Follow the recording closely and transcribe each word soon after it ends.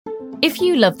If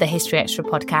you love the History Extra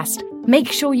podcast,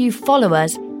 make sure you follow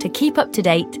us to keep up to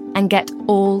date and get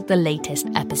all the latest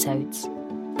episodes.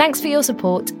 Thanks for your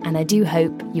support, and I do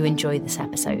hope you enjoy this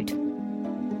episode.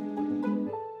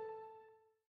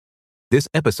 This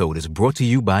episode is brought to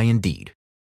you by Indeed.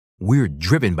 We're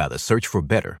driven by the search for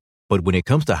better, but when it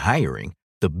comes to hiring,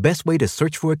 the best way to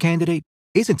search for a candidate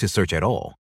isn't to search at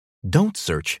all. Don't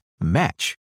search,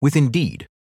 match with Indeed.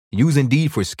 Use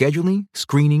Indeed for scheduling,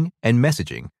 screening, and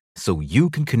messaging so you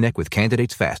can connect with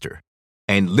candidates faster.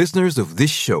 And listeners of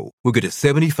this show will get a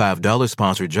 $75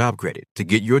 sponsored job credit to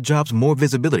get your jobs more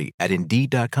visibility at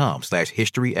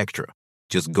Indeed.com/historyextra.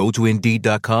 Just go to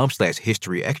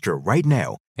Indeed.com/historyextra right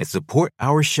now and support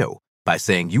our show by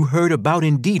saying you heard about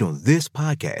Indeed on this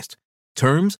podcast.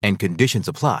 Terms and conditions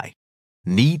apply.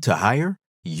 Need to hire?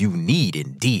 You need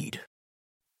Indeed.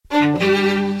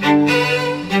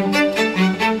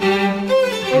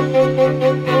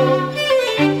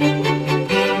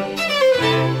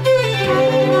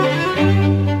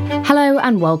 Hello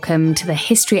and welcome to the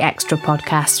History Extra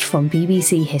podcast from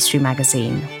BBC History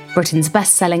Magazine, Britain's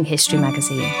best-selling history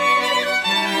magazine.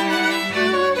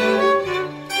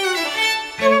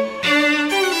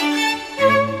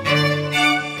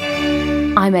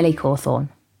 I'm Ellie Cawthorne.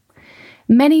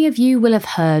 Many of you will have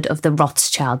heard of the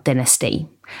Rothschild dynasty,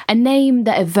 a name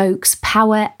that evokes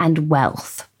power and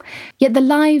wealth. Yet the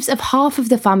lives of half of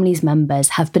the family's members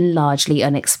have been largely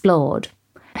unexplored.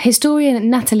 Historian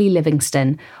Natalie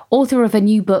Livingston, author of a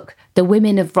new book, The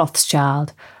Women of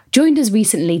Rothschild, joined us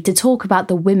recently to talk about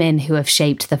the women who have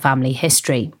shaped the family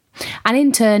history, and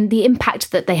in turn the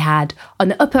impact that they had on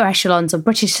the upper echelons of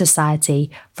British society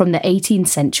from the 18th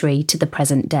century to the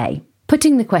present day.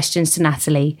 Putting the questions to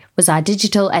Natalie was our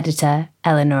digital editor,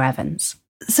 Eleanor Evans.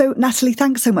 So, Natalie,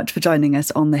 thanks so much for joining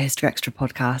us on the History Extra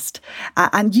podcast.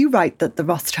 And you write that the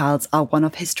Rothschilds are one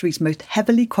of history's most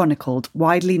heavily chronicled,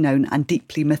 widely known and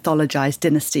deeply mythologised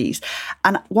dynasties.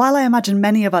 And while I imagine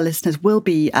many of our listeners will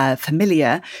be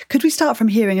familiar, could we start from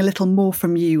hearing a little more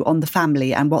from you on the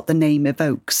family and what the name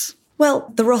evokes?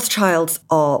 Well, the Rothschilds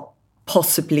are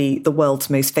possibly the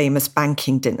world's most famous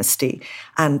banking dynasty.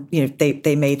 And,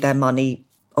 they made their money,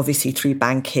 obviously, through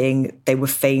banking. They were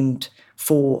famed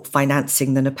for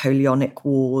financing the Napoleonic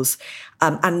Wars.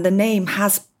 And the name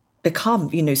has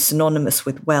become, synonymous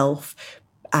with wealth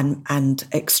and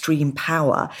extreme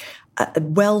power.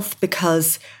 Wealth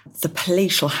because the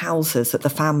palatial houses that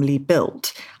the family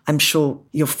built, I'm sure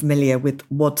you're familiar with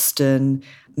Waddesdon,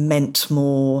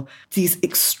 Mentmore, these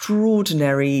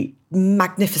extraordinary,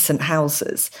 magnificent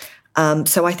houses.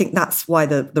 So I think that's why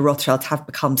the Rothschilds have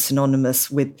become synonymous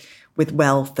with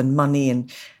wealth and money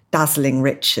and dazzling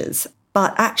riches.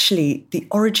 But actually, the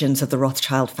origins of the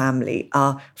Rothschild family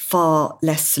are far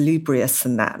less salubrious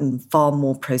than that and far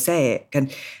more prosaic.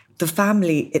 And the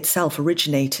family itself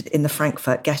originated in the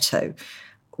Frankfurt ghetto,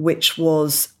 which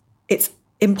it's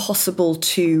impossible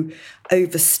to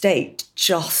overstate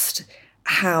just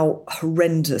how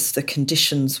horrendous the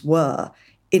conditions were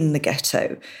in the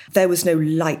ghetto. There was no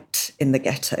light in the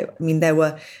ghetto. I mean, there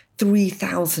were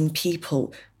 3,000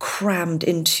 people crammed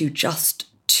into just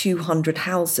 200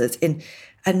 houses in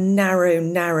a narrow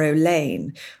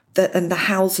lane. And the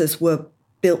houses were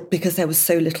built because there was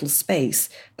so little space.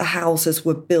 The houses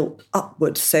were built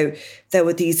upwards. So there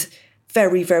were these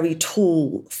very, very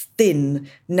tall, thin,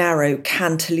 narrow,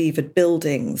 cantilevered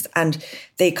buildings. And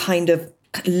they kind of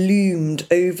loomed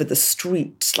over the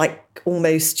street, like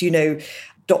almost,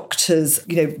 doctors,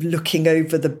 looking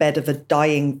over the bed of a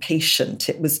dying patient.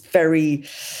 It was very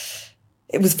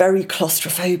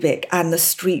claustrophobic, and the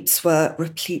streets were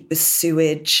replete with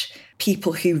sewage.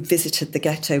 People who visited the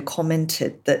ghetto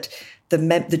commented that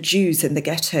the Jews in the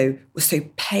ghetto were so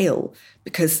pale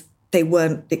because they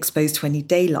weren't exposed to any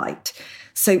daylight.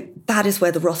 So that is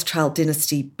where the Rothschild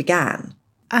dynasty began.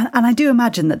 And I do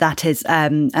imagine that is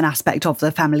an aspect of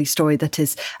the family story that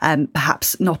is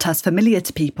perhaps not as familiar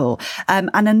to people. And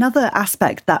another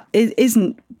aspect that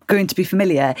isn't going to be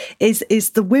familiar is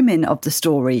the women of the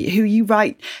story, who you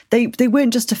write, they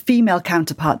weren't just a female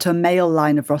counterpart to a male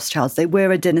line of Rothschilds. They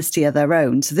were a dynasty of their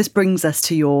own. So this brings us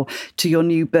to your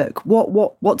new book.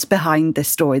 What's behind this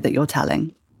story that you're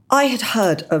telling? I had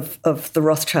heard of the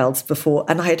Rothschilds before,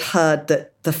 and I had heard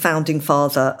that the founding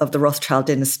father of the Rothschild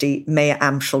dynasty, Mayer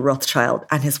Amschel Rothschild,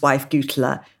 and his wife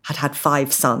Gutela had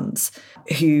 5 sons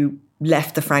who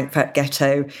left the Frankfurt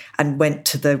ghetto and went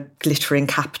to the glittering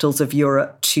capitals of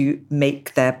Europe to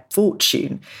make their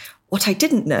fortune. What I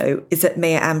didn't know is that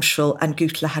Mayer Amschel and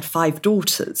Gutela had 5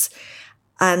 daughters.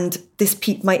 And this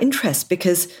piqued my interest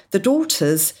because the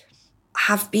daughters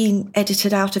have been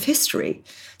edited out of history.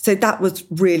 So that was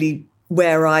really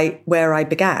where I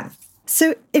began.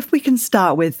 So if we can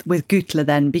start with Gutler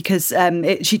then, because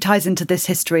she ties into this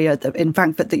history in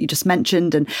Frankfurt that you just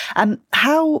mentioned. And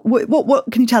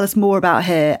what can you tell us more about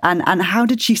her? And how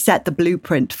did she set the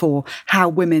blueprint for how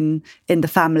women in the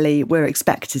family were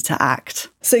expected to act?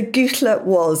 So Gutler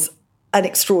was an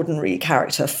extraordinary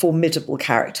character, formidable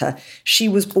character. She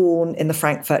was born in the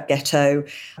Frankfurt ghetto.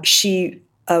 She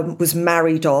was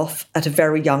married off at a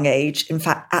very young age. In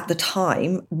fact, at the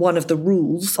time, one of the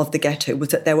rules of the ghetto was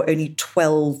that there were only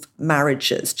 12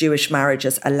 marriages, Jewish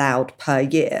marriages, allowed per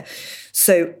year.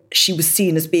 So she was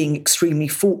seen as being extremely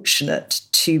fortunate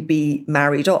to be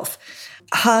married off.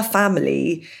 Her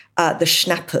family, the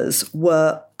Schnappers,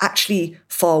 were actually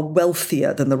far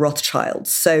wealthier than the Rothschilds.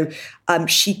 So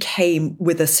she came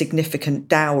with a significant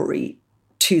dowry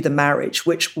to the marriage,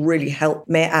 which really helped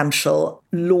Mayer Amschel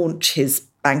launch his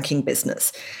banking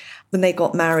business. When they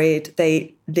got married,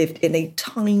 they lived in a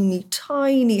tiny,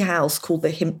 tiny house called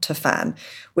the Hinterfan,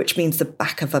 which means the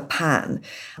back of a pan.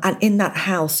 And in that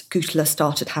house, Gutler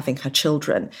started having her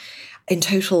children. In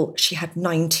total, she had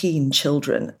 19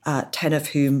 children, 10 of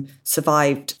whom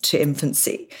survived to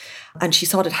infancy. And she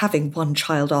started having one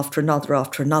child after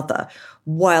another,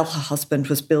 while her husband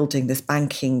was building this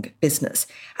banking business.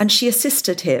 And she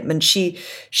assisted him, and she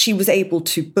was able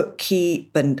to bookkeep,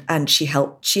 and she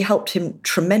helped him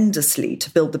tremendously to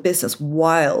build the business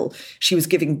while she was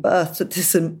giving birth to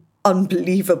this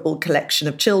unbelievable collection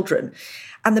of children.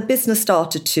 And the business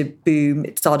started to boom.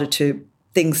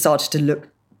 Things started to look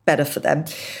better for them.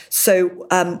 So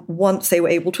once they were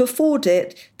able to afford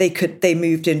it, they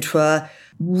moved into a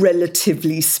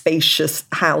relatively spacious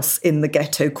house in the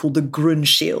ghetto called the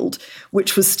Rothschild,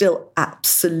 which was still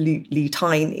absolutely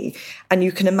tiny. And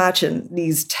you can imagine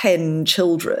these 10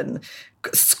 children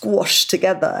squashed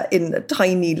together in a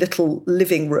tiny little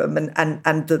living room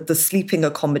and the sleeping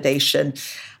accommodation.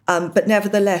 But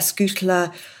nevertheless,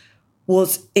 Gutler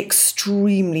was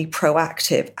extremely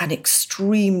proactive and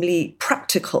extremely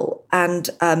practical. And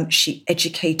she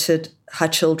educated her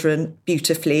children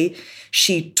beautifully.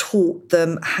 She taught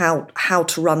them how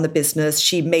to run the business.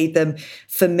 She made them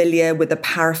familiar with the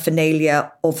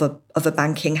paraphernalia of a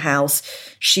banking house.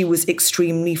 She was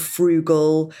extremely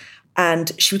frugal.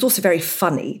 And she was also very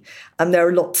funny. And there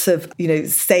are lots of,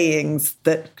 sayings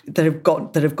that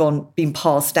have been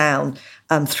passed down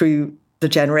through the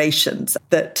generations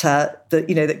that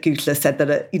Gutler said that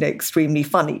are extremely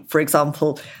funny. For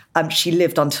example, she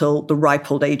lived until the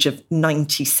ripe old age of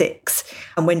 96,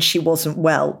 and when she wasn't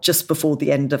well, just before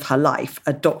the end of her life,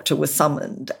 a doctor was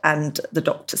summoned, and the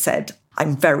doctor said,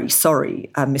 "I'm very sorry,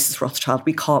 Mrs. Rothschild,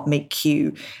 we can't make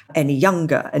you any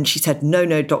younger." And she said,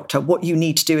 "No, doctor, what you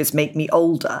need to do is make me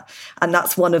older." And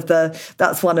that's one of her,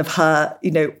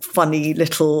 funny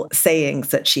little sayings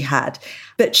that she had.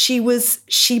 But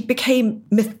she became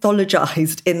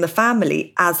mythologized in the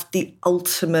family as the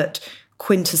ultimate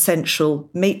quintessential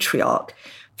matriarch,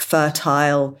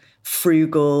 fertile,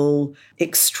 frugal,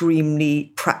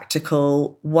 extremely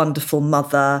practical, wonderful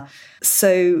mother.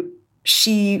 So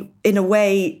she, in a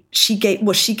way, she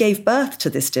gave birth to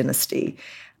this dynasty.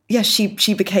 Yes,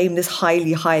 she became this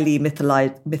highly, highly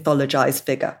mythologized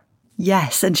figure.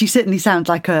 Yes, and she certainly sounds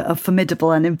like a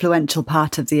formidable and influential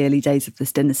part of the early days of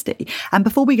this dynasty. And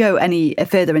before we go any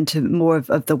further into more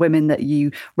of the women that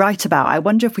you write about, I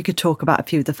wonder if we could talk about a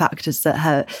few of the factors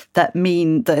that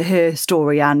mean that her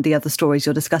story and the other stories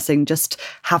you're discussing just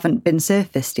haven't been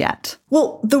surfaced yet.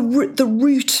 Well, the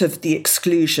root of the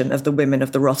exclusion of the women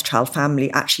of the Rothschild family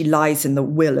actually lies in the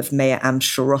will of Mayer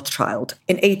Amschel Rothschild.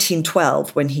 In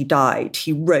 1812, when he died,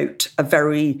 he wrote a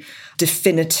very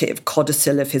definitive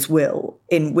codicil of his will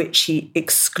in which he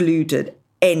excluded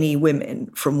any women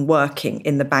from working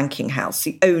in the banking house.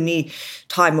 The only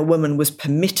time a woman was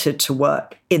permitted to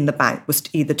work in the bank was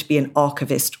either to be an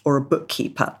archivist or a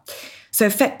bookkeeper. So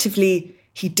effectively,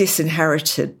 he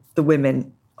disinherited the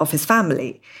women of his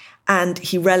family, and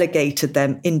he relegated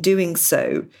them in doing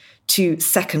so to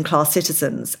second-class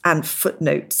citizens and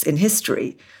footnotes in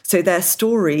history. So their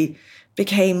story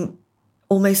became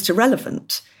almost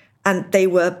irrelevant, and they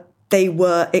were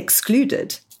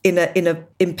excluded in a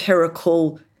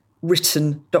empirical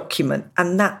written document.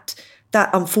 And that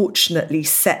unfortunately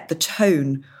set the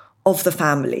tone of the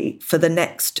family for the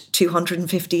next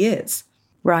 250 years.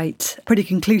 Right. Pretty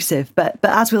conclusive. But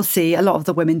as we'll see, a lot of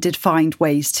the women did find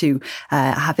ways to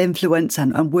have influence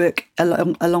and work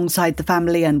alongside the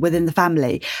family and within the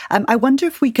family. I wonder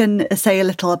if we can say a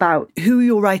little about who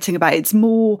you're writing about. It's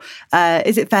more,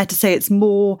 is it fair to say it's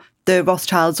more the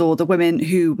Rothschilds or the women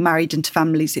who married into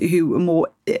families who were more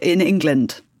in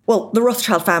England? Well, the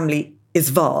Rothschild family is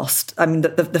vast. I mean,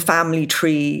 the family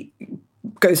tree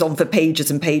goes on for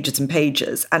pages and pages and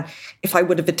pages. And if I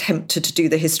would have attempted to do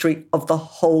the history of the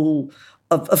whole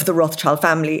of the Rothschild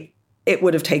family, it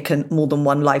would have taken more than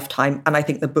one lifetime. And I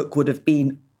think the book would have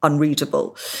been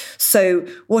unreadable. So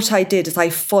what I did is I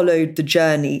followed the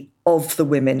journey of the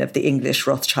women of the English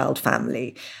Rothschild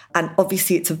family. And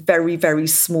obviously it's a very, very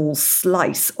small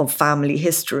slice of family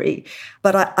history.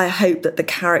 But I hope that the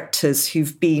characters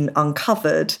who've been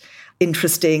uncovered,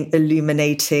 interesting,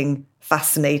 illuminating,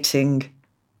 fascinating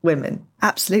women.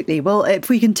 Absolutely. Well, if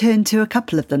we can turn to a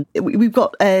couple of them. We've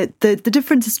got the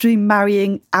differences between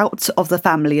marrying out of the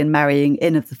family and marrying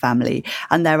in of the family.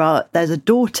 And there's a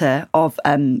daughter of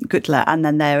Gutler, and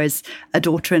then there is a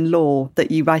daughter-in-law that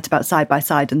you write about side by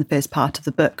side in the first part of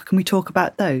the book. Can we talk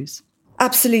about those?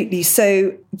 Absolutely.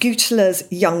 So Gutler's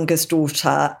youngest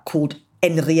daughter, called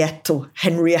Henrietta,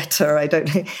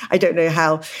 I don't know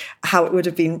how it would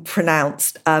have been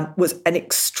pronounced, was an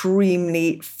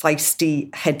extremely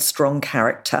feisty, headstrong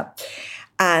character.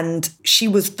 And she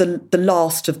was the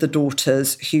last of the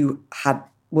daughters who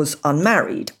was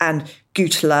unmarried. And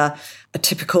Gutler, a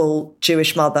typical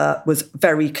Jewish mother, was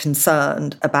very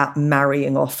concerned about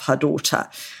marrying off her daughter.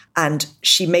 And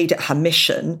she made it her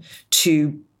mission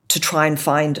to try and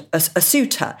find a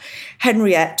suitor.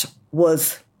 Henriette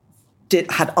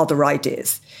had other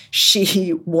ideas.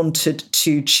 She wanted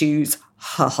to choose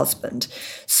her husband.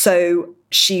 So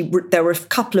there were a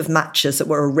couple of matches that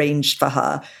were arranged for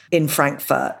her in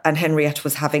Frankfurt, and Henriette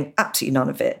was having absolutely none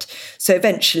of it. So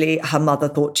eventually her mother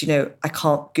thought,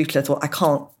 Gutler thought,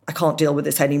 I can't deal with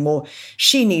this anymore.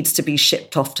 She needs to be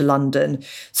shipped off to London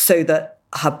so that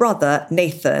her brother,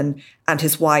 Nathan, and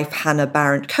his wife, Hannah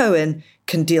Barrett Cohen,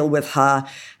 can deal with her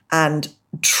and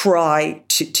try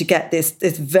to get this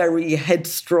very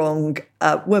headstrong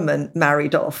woman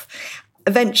married off.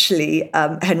 Eventually,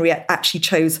 Henriette actually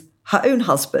chose her own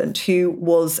husband, who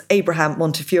was Abraham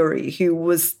Montefiore, who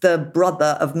was the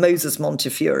brother of Moses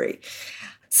Montefiore.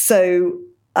 So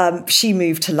she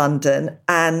moved to London,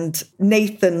 and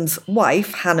Nathan's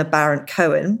wife, Hannah Barrett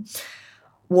Cohen,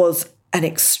 was an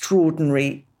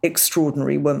extraordinary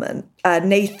woman.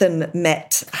 Nathan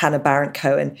met Hannah Barrett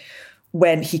Cohen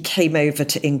when he came over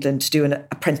to England to do an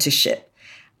apprenticeship,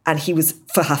 and he was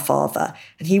for her father.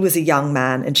 And he was a young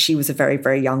man and she was a very,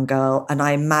 very young girl. And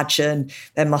I imagine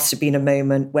there must have been a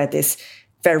moment where this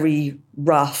very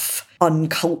rough,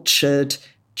 uncultured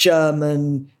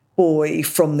German boy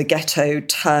from the ghetto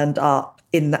turned up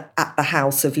at the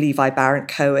house of Levi Barrett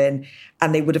Cohen,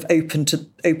 and they would have opened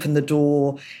the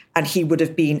door, and he would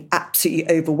have been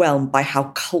absolutely overwhelmed by how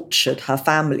cultured her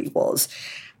family was.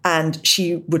 And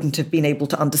she wouldn't have been able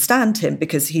to understand him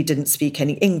because he didn't speak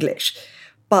any English.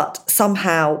 But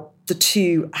somehow the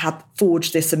two had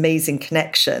forged this amazing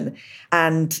connection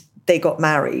and they got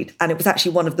married. And it was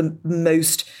actually one of the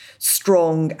most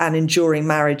strong and enduring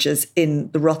marriages in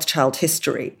the Rothschild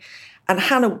history. And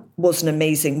Hannah was an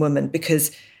amazing woman because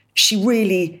she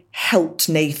really helped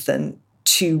Nathan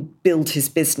to build his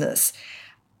business.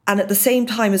 And at the same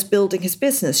time as building his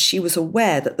business, she was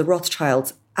aware that the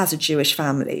Rothschilds, as a Jewish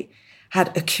family,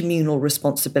 had a communal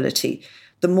responsibility.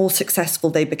 The more successful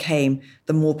they became,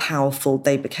 the more powerful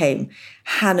they became.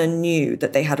 Hannah knew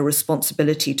that they had a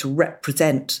responsibility to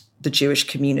represent the Jewish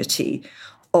community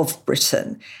of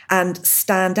Britain and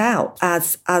stand out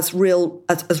as role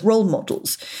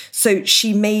models. So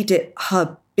she made it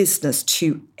her business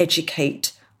to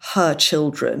educate her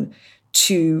children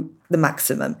to the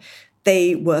maximum.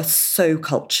 They were so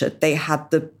cultured. They had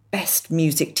the best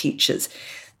music teachers.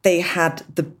 They had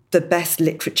the best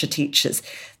literature teachers.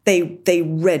 They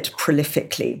read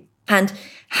prolifically. And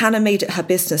Hannah made it her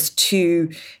business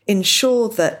to ensure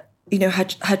that,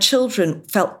 her children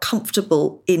felt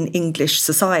comfortable in English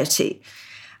society.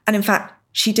 And in fact,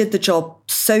 she did the job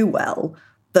so well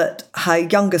that her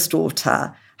youngest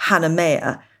daughter, Hannah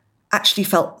Mayer, actually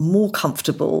felt more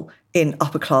comfortable in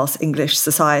upper-class English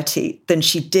society than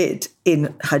she did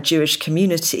in her Jewish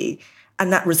community.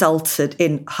 And that resulted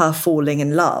in her falling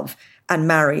in love and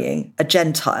marrying a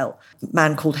Gentile, a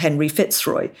man called Henry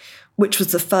Fitzroy, which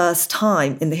was the first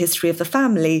time in the history of the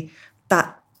family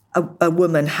that a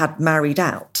woman had married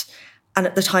out. And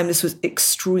at the time, this was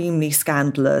extremely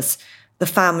scandalous. The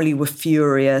family were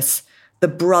furious. The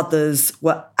brothers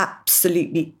were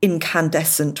absolutely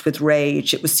incandescent with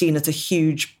rage. It was seen as a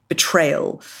huge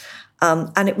betrayal.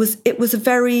 And it was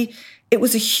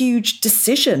a huge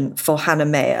decision for Hannah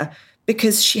Mayer,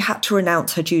 because she had to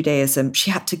renounce her Judaism.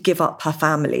 She had to give up her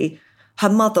family. Her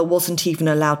mother wasn't even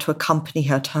allowed to accompany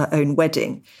her to her own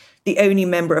wedding. The only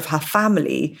member of her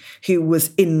family who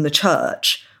was in the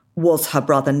church was her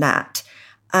brother Nat.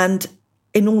 And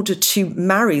in order to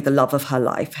marry the love of her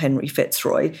life, Henry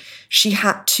Fitzroy, she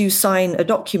had to sign a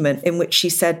document in which she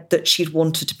said that she'd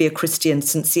wanted to be a Christian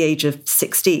since the age of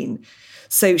 16.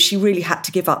 So she really had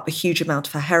to give up a huge amount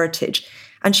of her heritage.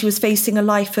 And she was facing a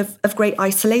life of great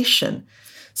isolation.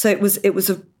 So it was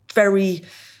a very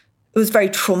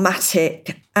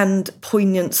traumatic and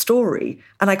poignant story.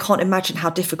 And I can't imagine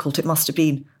how difficult it must have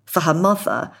been for her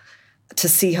mother to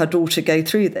see her daughter go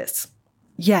through this.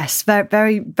 Yes, very,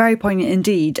 very, very poignant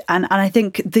indeed. And I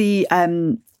think the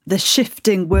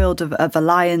shifting world of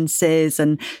alliances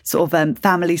and sort of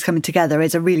families coming together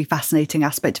is a really fascinating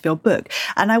aspect of your book.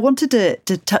 And I wanted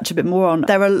to touch a bit more on,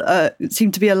 there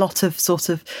seem to be a lot of sort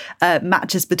of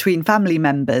matches between family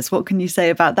members. What can you say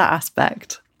about that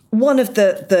aspect? One of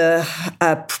the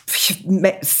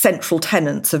central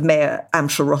tenets of Mayor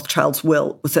Amschel Rothschild's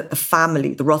will was that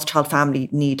the Rothschild family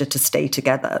needed to stay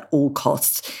together at all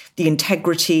costs. The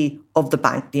integrity of the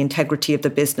bank, the integrity of the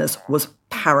business was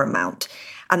paramount.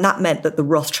 And that meant that the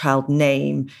Rothschild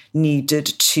name needed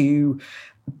to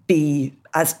be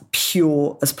as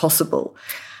pure as possible.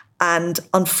 And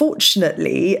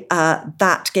unfortunately,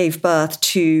 that gave birth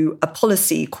to a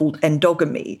policy called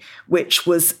endogamy, which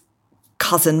was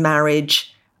cousin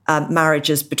marriage,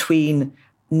 marriages between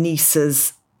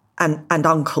nieces and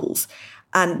uncles.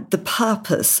 And the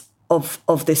purpose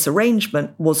of this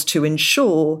arrangement was to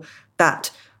ensure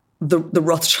that the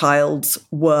Rothschilds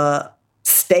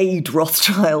stayed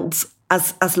Rothschilds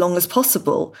as long as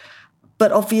possible.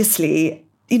 But obviously,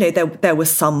 there were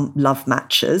some love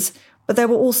matches, but there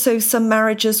were also some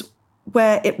marriages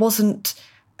where it wasn't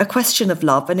a question of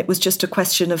love and it was just a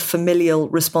question of familial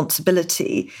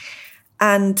responsibility.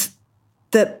 And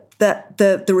the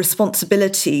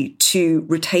responsibility to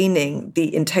retaining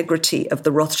the integrity of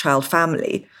the Rothschild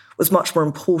family was much more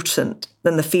important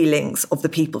than the feelings of the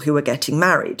people who were getting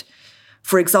married.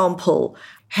 For example,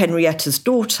 Henrietta's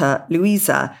daughter,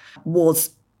 Louisa, was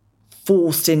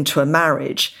forced into a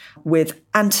marriage with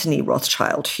Anthony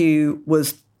Rothschild, who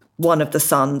was one of the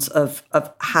sons of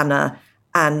Hannah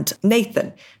and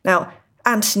Nathan. Now,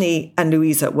 Anthony and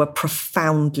Louisa were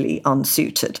profoundly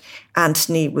unsuited.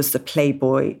 Anthony was the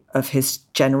playboy of his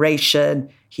generation.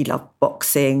 He loved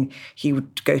boxing. He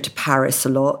would go to Paris a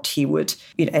lot. He would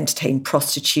entertain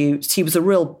prostitutes. He was a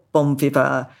real bon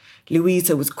vivant.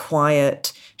 Louisa was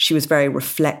quiet. She was very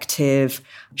reflective.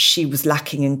 She was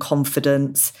lacking in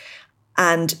confidence.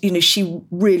 And, she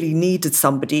really needed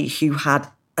somebody who had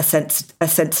a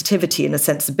sensitivity and a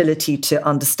sensibility to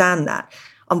understand that.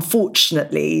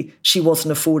 Unfortunately, she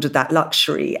wasn't afforded that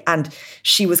luxury, and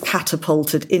she was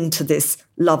catapulted into this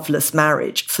loveless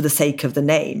marriage for the sake of the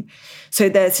name. So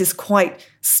there's this quite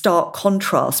stark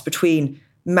contrast between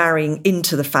marrying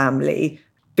into the family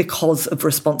because of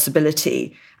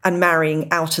responsibility and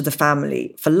marrying out of the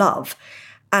family for love.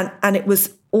 And it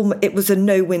was a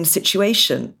no-win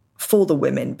situation for the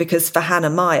women, because for Hannah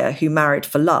Meyer, who married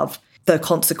for love, the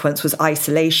consequence was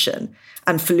isolation.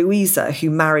 And for Louisa, who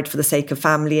married for the sake of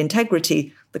family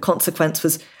integrity, the consequence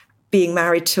was being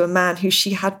married to a man who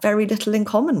she had very little in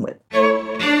common with.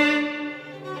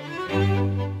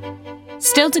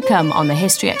 Still to come on the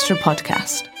History Extra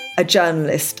podcast. A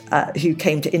journalist who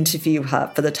came to interview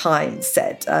her for The Times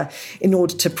said, in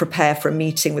order to prepare for a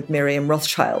meeting with Miriam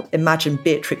Rothschild, imagine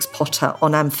Beatrix Potter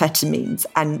on amphetamines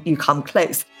and you come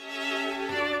close.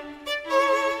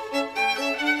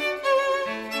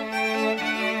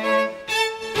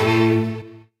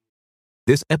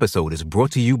 This episode is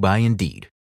brought to you by Indeed.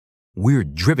 We're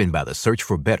driven by the search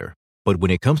for better, but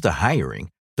when it comes to hiring,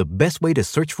 the best way to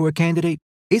search for a candidate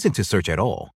isn't to search at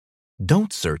all.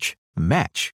 Don't search,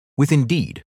 match with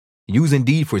Indeed. Use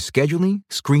Indeed for scheduling,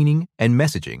 screening, and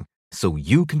messaging so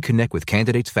you can connect with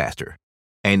candidates faster.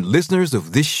 And listeners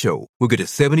of this show will get a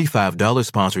 $75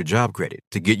 sponsored job credit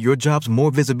to get your jobs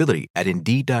more visibility at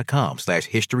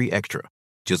Indeed.com/HistoryExtra.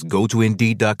 Just go to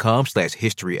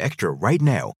Indeed.com/HistoryExtra right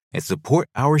now and support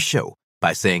our show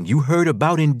by saying you heard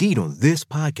about Indeed on this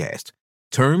podcast.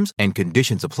 Terms and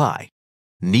conditions apply.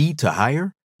 Need to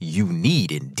hire? You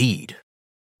need Indeed.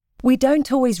 We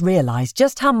don't always realize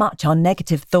just how much our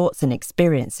negative thoughts and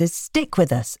experiences stick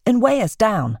with us and weigh us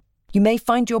down. You may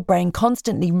find your brain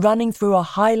constantly running through a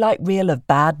highlight reel of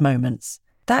bad moments.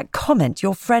 That comment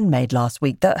your friend made last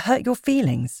week that hurt your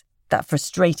feelings. That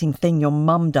frustrating thing your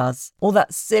mum does, or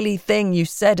that silly thing you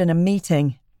said in a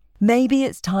meeting. Maybe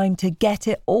it's time to get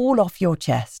it all off your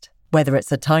chest, whether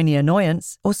it's a tiny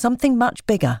annoyance or something much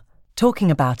bigger. Talking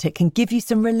about it can give you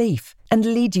some relief and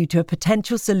lead you to a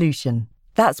potential solution.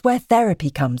 That's where therapy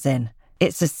comes in.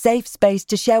 It's a safe space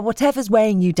to share whatever's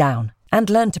weighing you down and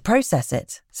learn to process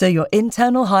it, so your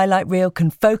internal highlight reel can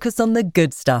focus on the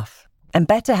good stuff. And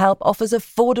BetterHelp offers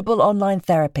affordable online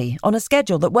therapy on a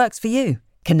schedule that works for you.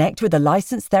 Connect with a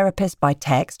licensed therapist by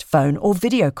text, phone, or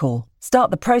video call.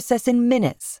 Start the process in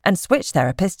minutes and switch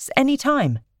therapists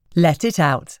anytime. Let it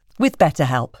out with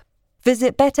BetterHelp.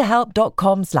 Visit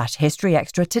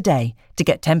betterhelp.com/historyextra today to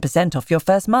get 10% off your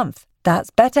first month. That's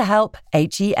BetterHelp,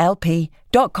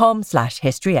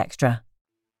 HELP.com/historyextra.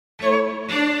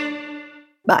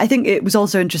 But I think it was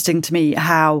also interesting to me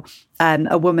how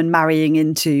a woman marrying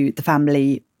into the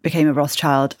family became a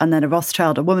Rothschild, and then a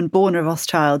woman born a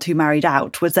Rothschild who married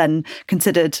out, was then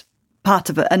considered part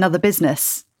of another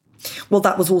business. Well,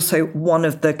 that was also one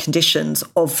of the conditions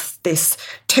of this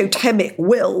totemic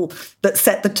will that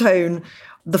set the tone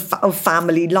of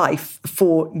family life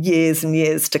for years and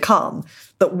years to come,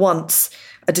 that once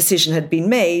a decision had been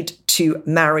made to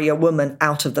marry a woman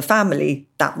out of the family,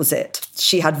 that was it.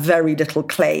 She had very little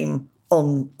claim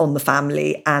on the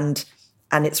family and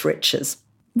its riches.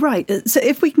 Right. So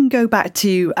if we can go back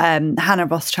to Hannah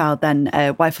Rothschild, then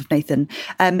wife of Nathan,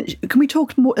 can we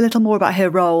talk a little more about her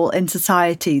role in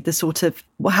society, the sort of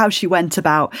how she went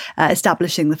about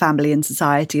establishing the family in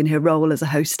society and her role as a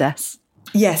hostess?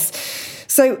 Yes.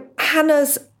 So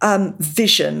Hannah's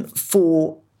vision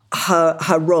for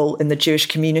her role in the Jewish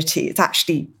community is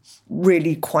actually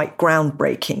really quite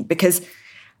groundbreaking, because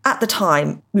at the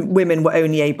time, women were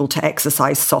only able to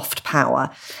exercise soft power,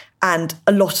 and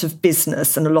a lot of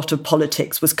business and a lot of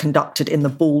politics was conducted in the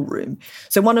ballroom.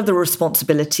 So one of the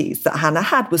responsibilities that Hannah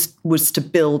had was to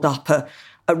build up a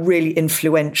really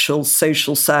influential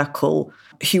social circle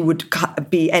who would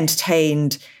be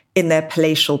entertained in their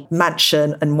palatial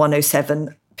mansion in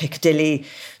 107 Piccadilly.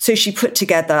 So she put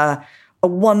together a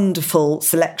wonderful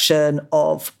selection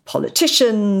of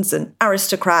politicians and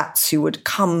aristocrats who would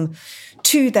come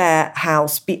to their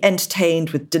house, be entertained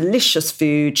with delicious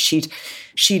food. She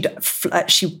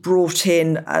brought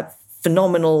in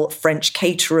phenomenal French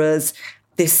caterers,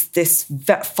 this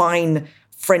fine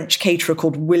French caterer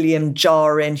called William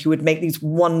Jarin, who would make these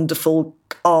wonderful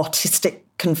artistic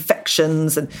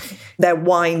confections, and their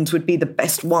wines would be the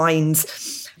best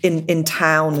wines in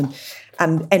town,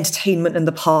 and entertainment and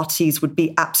the parties would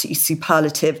be absolutely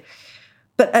superlative.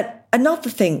 But another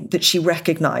thing that she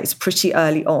recognised pretty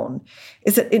early on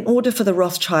is that in order for the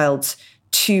Rothschilds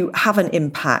to have an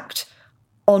impact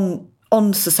on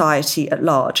society at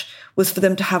large was for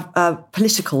them to have a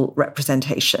political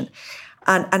representation.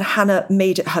 And Hannah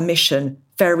made it her mission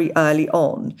very early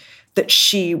on that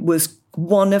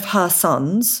one of her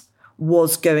sons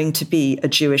was going to be a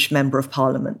Jewish member of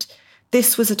parliament.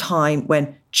 This was a time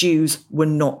when Jews were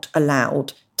not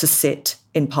allowed to sit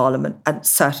in Parliament, and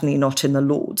certainly not in the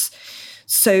Lords.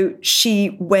 So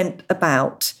she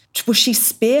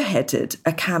spearheaded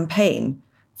a campaign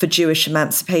for Jewish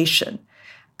emancipation.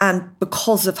 And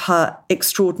because of her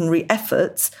extraordinary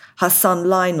efforts, her son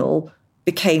Lionel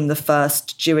became the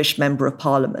first Jewish member of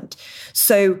Parliament.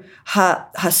 So her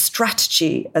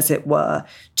strategy, as it were,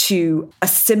 to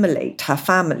assimilate her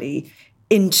family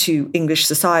into English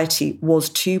society was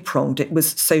two-pronged. It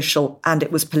was social and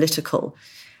it was political.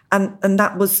 And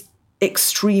that was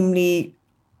extremely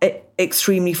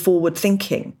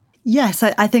forward-thinking. Yes,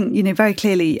 I think, very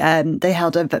clearly they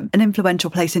held an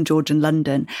influential place in Georgian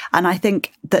London. And I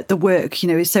think that the work,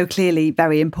 is so clearly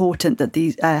very important that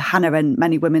these Hannah and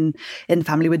many women in the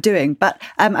family were doing. But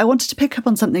I wanted to pick up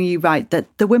on something you write, that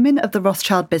the women of the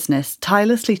Rothschild business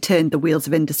tirelessly turned the wheels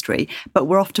of industry, but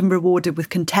were often rewarded with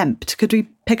contempt. Could we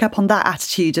pick up on that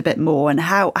attitude a bit more? And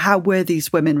how were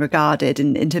these women regarded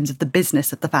in terms of the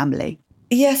business of the family?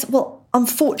 Yes, well,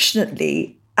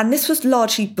 unfortunately, and this was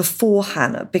largely before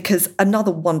Hannah, because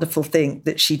another wonderful thing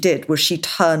that she did was she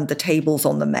turned the tables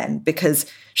on the men, because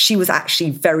she was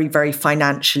actually very, very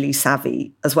financially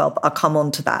savvy as well. But I'll come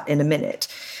on to that in a minute.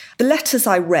 The letters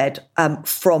I read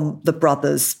from the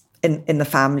brothers in the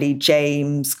family,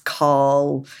 James,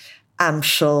 Carl,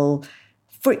 Amschel,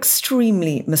 were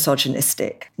extremely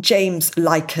misogynistic. James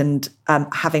likened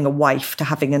having a wife to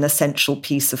having an essential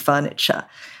piece of furniture.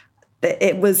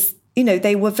 It was...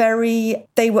 they were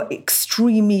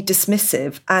extremely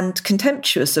dismissive and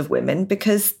contemptuous of women,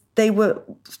 because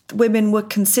women were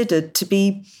considered to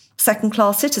be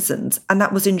second-class citizens, and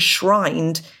that was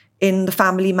enshrined in the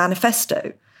family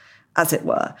manifesto, as it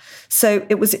were. So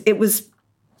to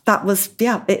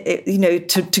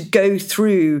go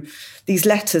through these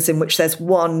letters in which there's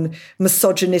one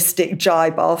misogynistic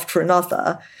jibe after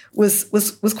another was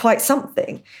quite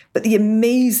something. But the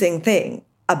amazing thing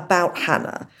about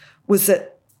Hannah was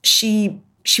that she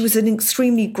was an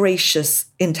extremely gracious,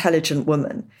 intelligent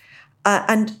woman.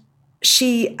 And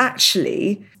she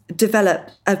actually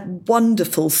developed a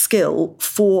wonderful skill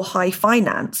for high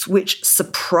finance, which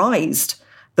surprised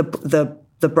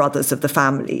the brothers of the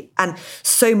family. And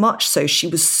so much so, she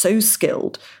was so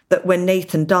skilled that when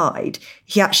Nathan died,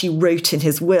 he actually wrote in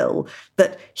his will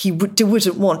that he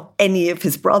wouldn't want any of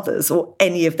his brothers or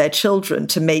any of their children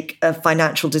to make a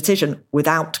financial decision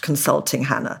without consulting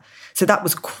Hannah. So that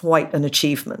was quite an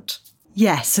achievement.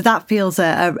 Yes, so that feels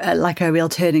like a real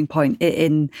turning point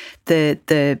in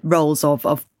the roles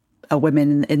of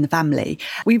women in the family.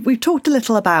 We've talked a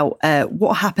little about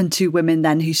what happened to women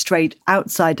then who strayed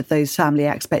outside of those family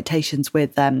expectations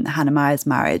with Hannah Meyer's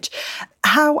marriage.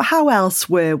 How else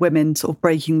were women sort of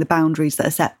breaking the boundaries that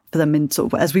are set for them in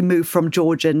sort of as we move from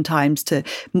Georgian times to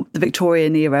the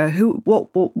Victorian era?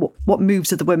 What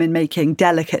moves are the women making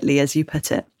delicately, as you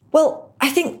put it? Well, I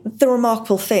think the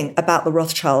remarkable thing about the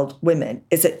Rothschild women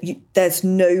is that there's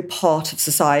no part of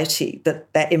society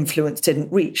that their influence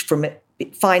didn't reach, from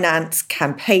finance,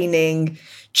 campaigning,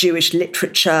 Jewish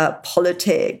literature,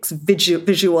 politics,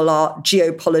 visual art,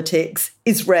 geopolitics,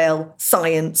 Israel,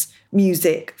 science,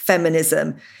 music,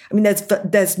 feminism. I mean,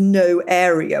 there's no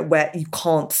area where you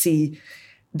can't see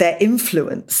their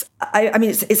influence. I mean,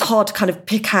 it's hard to kind of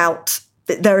pick out.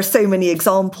 There are so many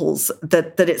examples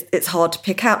that it's hard to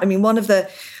pick out. I mean, one of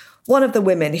the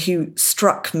women who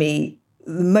struck me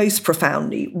most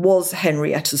profoundly was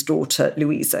Henrietta's daughter,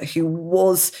 Louisa, who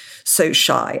was so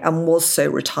shy and was so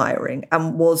retiring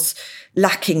and was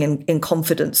lacking in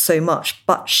confidence so much.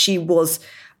 But she was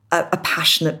a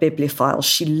passionate bibliophile.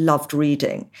 She loved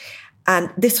reading.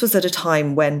 And this was at a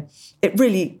time when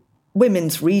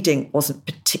women's reading wasn't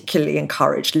particularly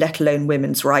encouraged, let alone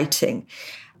women's writing.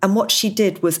 And what she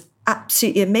did was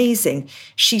absolutely amazing.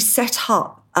 She set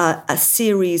up a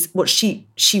series, what she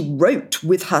wrote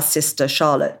with her sister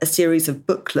Charlotte, a series of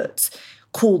booklets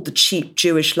called the Cheap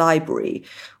Jewish Library,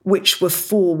 which were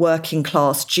for working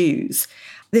class Jews.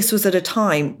 This was at a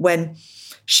time when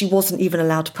she wasn't even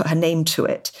allowed to put her name to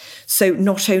it. So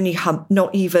not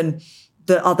even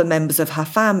the other members of her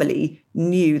family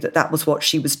knew that was what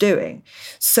she was doing.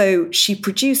 So she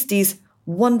produced these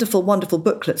wonderful, wonderful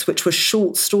booklets, which were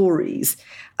short stories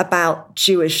about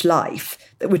Jewish life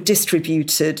that were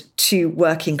distributed to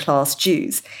working class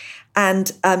Jews.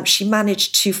 And she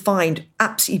managed to find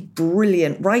absolutely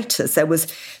brilliant writers. There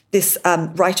was this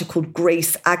writer called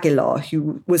Grace Aguilar,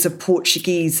 who was a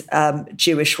Portuguese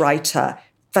Jewish writer,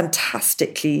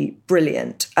 fantastically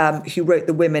brilliant, who wrote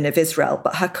The Women of Israel.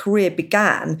 But her career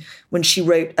began when she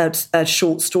wrote a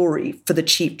short story for the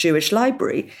Cheap Jewish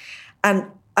Library. And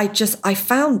I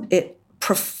found it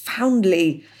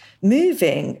profoundly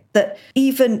moving that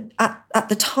even at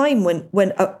the time when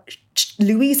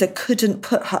Louisa couldn't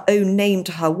put her own name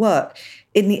to her work,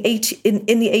 in the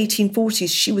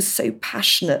 1840s, she was so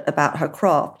passionate about her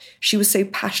craft. She was so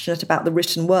passionate about the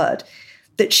written word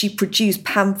that she produced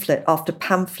pamphlet after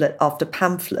pamphlet after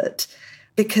pamphlet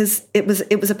because it was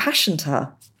a passion to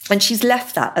her. And she's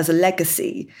left that as a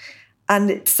legacy.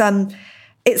 And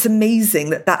it's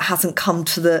amazing that hasn't come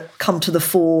to the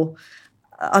fore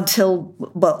until,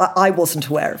 well, I wasn't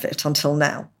aware of it until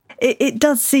now. It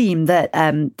does seem that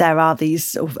there are these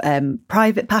sort of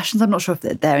private passions. I'm not sure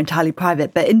if they're entirely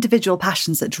private, but individual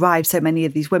passions that drive so many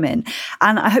of these women.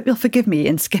 And I hope you'll forgive me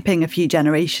in skipping a few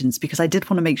generations because I did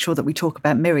want to make sure that we talk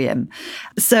about Miriam.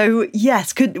 So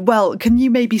yes, can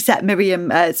you maybe set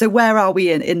Miriam? So where are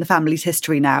we in the family's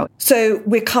history now? So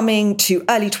we're coming to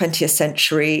early 20th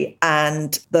century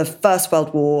and the First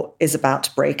World War is about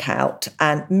to break out.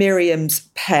 And Miriam's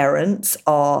parents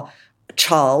are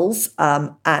Charles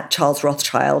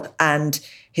Rothschild and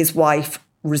his wife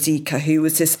Rosika, who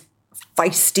was this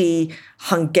feisty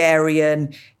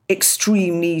Hungarian,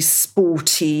 extremely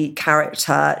sporty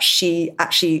character. She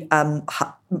actually,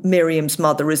 Miriam's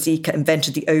mother Rosika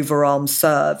invented the overarm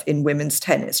serve in women's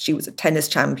tennis. She was a tennis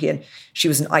champion. She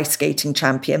was an ice skating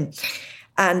champion.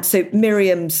 And so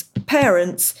Miriam's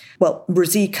parents,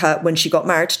 Rosika, when she got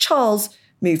married to Charles,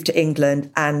 moved to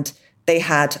England and they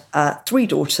had 3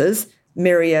 daughters,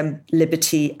 Miriam,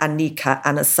 Liberty, and Nika,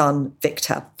 and a son,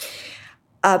 Victor.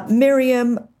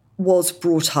 Miriam was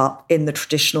brought up in the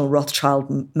traditional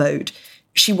Rothschild mode.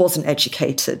 She wasn't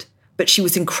educated, but she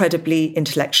was incredibly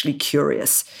intellectually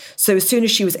curious. So as soon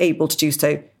as she was able to do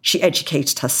so, she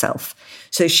educated herself.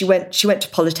 So she went to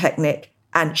Polytechnic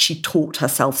and she taught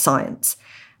herself science.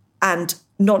 And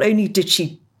not only did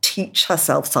she teach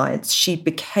herself science, she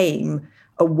became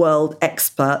a world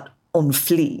expert on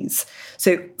fleas.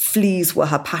 So fleas were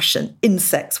her passion.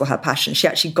 Insects were her passion. She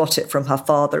actually got it from her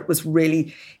father. It was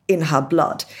really in her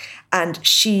blood. And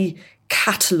she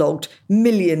catalogued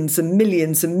millions and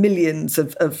millions and millions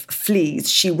of fleas.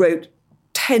 She wrote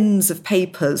tens of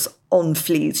papers on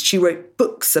fleas. She wrote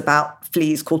books about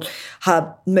fleas.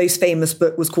 Her most famous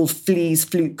book was called Fleas,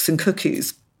 Flukes and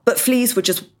Cuckoos. But fleas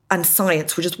and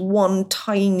science were just one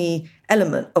tiny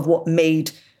element of what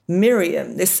made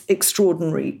Miriam this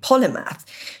extraordinary polymath.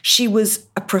 She was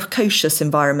a precocious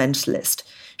environmentalist.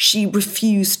 She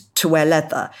refused to wear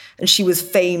leather, and she was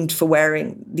famed for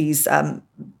wearing these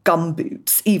gum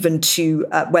boots, even to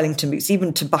Wellington boots,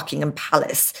 even to Buckingham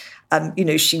Palace.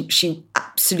 She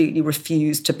absolutely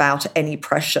refused to bow to any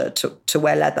pressure to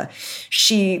wear leather.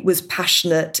 She was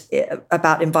passionate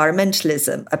about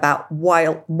environmentalism, about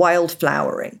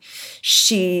wildflowering.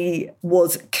 She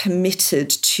was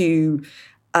committed to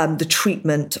the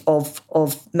treatment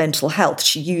of mental health.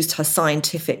 She used her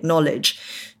scientific knowledge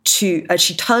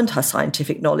she turned her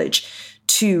scientific knowledge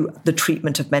to the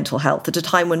treatment of mental health at a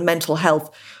time when mental health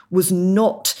was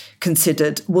not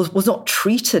considered, was not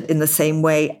treated in the same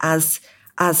way as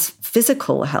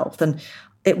physical health. And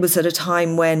it was at a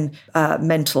time when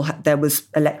there was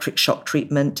electric shock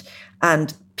treatment,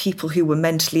 and people who were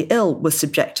mentally ill were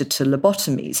subjected to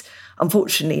lobotomies.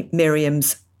 Unfortunately,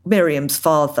 Miriam's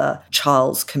father,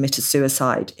 Charles, committed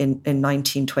suicide in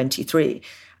 1923.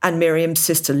 And Miriam's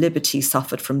sister, Liberty,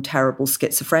 suffered from terrible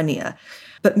schizophrenia.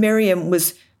 But Miriam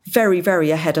was very, very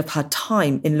ahead of her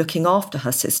time in looking after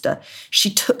her sister.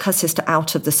 She took her sister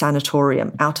out of the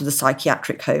sanatorium, out of the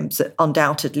psychiatric homes that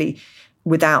undoubtedly,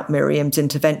 without Miriam's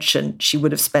intervention, she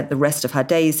would have spent the rest of her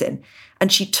days in.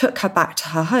 And she took her back to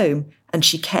her home and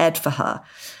she cared for her.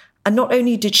 And not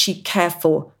only did she care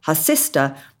for her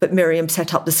sister, but Miriam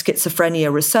set up the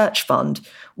Schizophrenia Research Fund,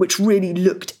 which really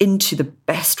looked into the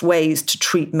best ways to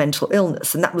treat mental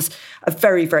illness. And that was a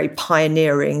very, very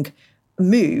pioneering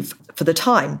move for the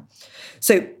time.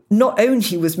 So not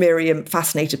only was Miriam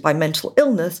fascinated by mental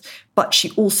illness, but she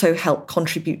also helped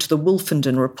contribute to the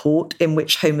Wolfenden Report, in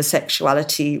which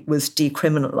homosexuality was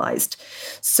decriminalised.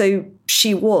 So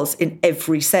she was, in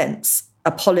every sense,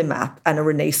 a polymath and a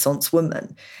Renaissance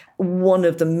woman, one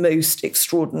of the most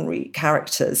extraordinary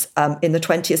characters in the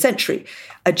 20th century.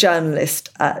 A journalist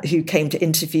who came to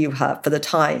interview her for the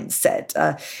Times said,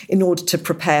 in order to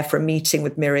prepare for a meeting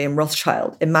with Miriam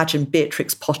Rothschild, imagine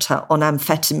Beatrix Potter on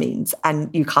amphetamines and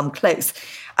you come close.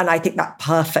 And I think that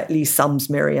perfectly sums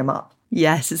Miriam up.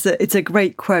 Yes, it's a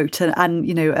great quote,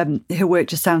 and her work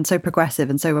just sounds so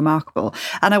progressive and so remarkable.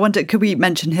 And I wonder, could we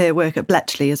mention her work at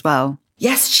Bletchley as well?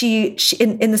 Yes, she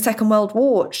in the Second World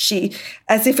War, she,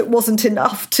 as if it wasn't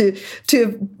enough to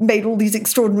have made all these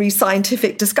extraordinary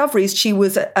scientific discoveries, she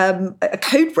was a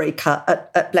code breaker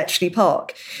at Bletchley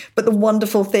Park. But the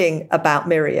wonderful thing about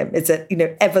Miriam is that,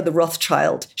 Eva the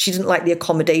Rothschild, she didn't like the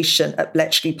accommodation at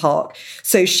Bletchley Park.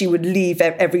 So she would leave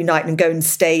every night and go and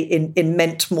stay in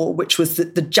Mentmore, which was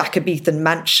the Jacobean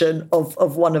mansion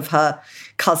of one of her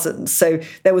cousins. So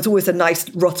there was always a nice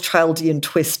Rothschildian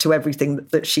twist to everything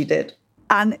that she did.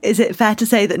 And is it fair to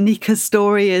say that Nika's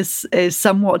story is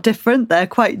somewhat different? They're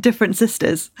quite different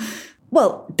sisters.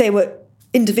 Well, they were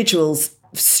individuals,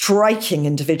 striking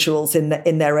individuals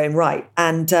in their own right.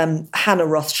 And Hannah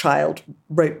Rothschild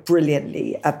wrote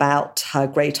brilliantly about her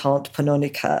great-aunt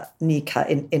Pannonica Nika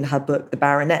in her book, The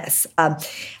Baroness.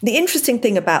 The interesting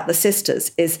thing about the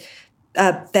sisters is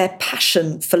their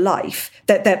passion for life,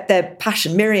 their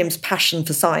passion, Miriam's passion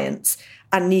for science,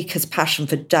 and Nika's passion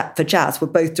for jazz were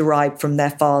both derived from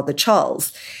their father,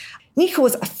 Charles. Nika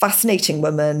was a fascinating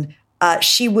woman.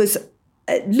 She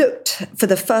looked for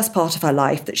the first part of her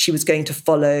life that she was going to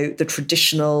follow the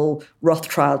traditional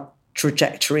Rothschild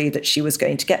trajectory, that she was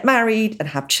going to get married and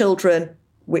have children,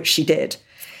 which she did.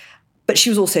 But she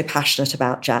was also passionate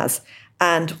about jazz.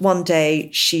 And one day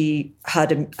she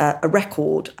heard a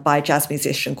record by a jazz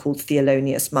musician called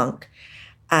Thelonious Monk.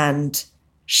 And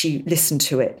she listened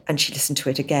to it, and she listened to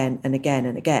it again and again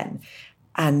and again.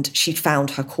 And she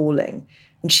found her calling,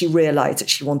 and she realized that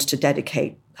she wanted to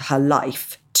dedicate her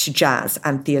life to jazz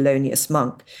and Thelonious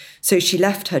Monk. So she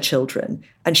left her children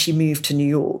and she moved to New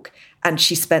York, and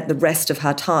she spent the rest of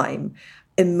her time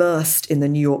immersed in the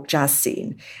New York jazz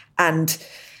scene and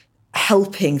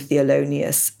helping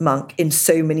Thelonious Monk in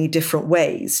so many different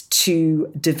ways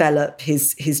to develop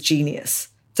his genius.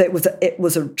 So it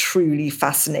was a truly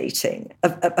fascinating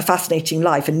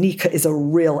life. And Nika is a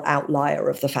real outlier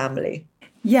of the family.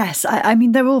 Yes, I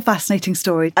mean, they're all fascinating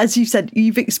stories. As you said,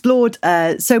 you've explored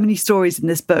so many stories in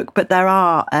this book, but there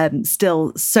are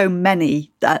still so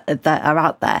many that are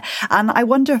out there. And I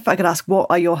wonder if I could ask, what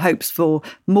are your hopes for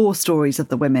more stories of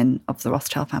the women of the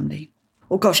Rothschild family?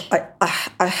 oh gosh,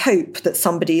 I hope that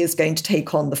somebody is going to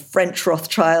take on the French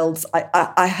Rothschilds.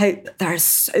 I hope that there are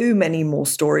so many more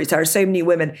stories. There are so many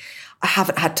women. I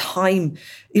haven't had time,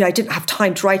 I didn't have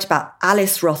time to write about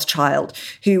Alice Rothschild,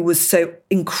 who was so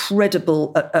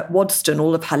incredible at Waddesdon,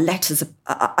 all of her letters.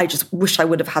 I just wish I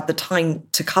would have had the time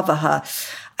to cover her.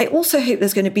 I also hope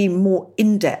there's going to be more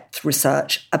in-depth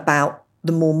research about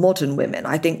the more modern women.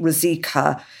 I think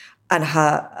Rosika and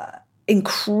her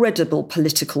incredible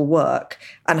political work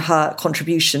and her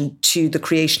contribution to the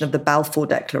creation of the Balfour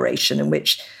Declaration, in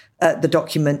which the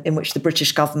document in which the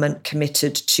British government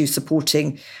committed to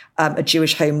supporting a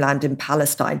Jewish homeland in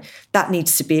Palestine, that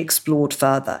needs to be explored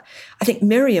further. I think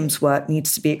Miriam's work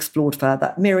needs to be explored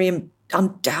further. Miriam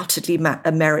undoubtedly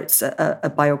merits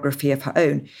a biography of her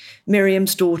own.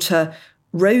 Miriam's daughter,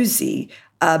 Rosie,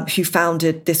 who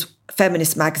founded this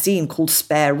feminist magazine called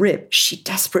Spare Rib, she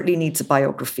desperately needs a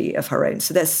biography of her own.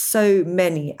 So there's so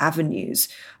many avenues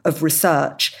of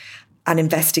research and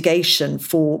investigation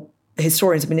for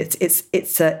historians. I mean,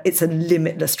 it's a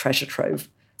limitless treasure trove.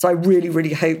 So I really,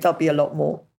 really hope there'll be a lot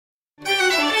more.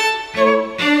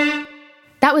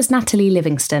 That was Natalie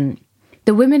Livingston.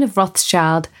 The Women of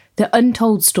Rothschild, The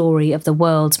Untold Story of the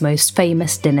World's Most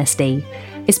Famous Dynasty,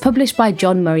 is published by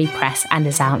John Murray Press and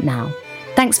is out now.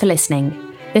 Thanks for listening.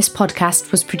 This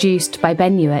podcast was produced by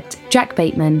Ben Hewitt, Jack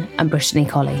Bateman and Brittany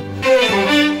Colley.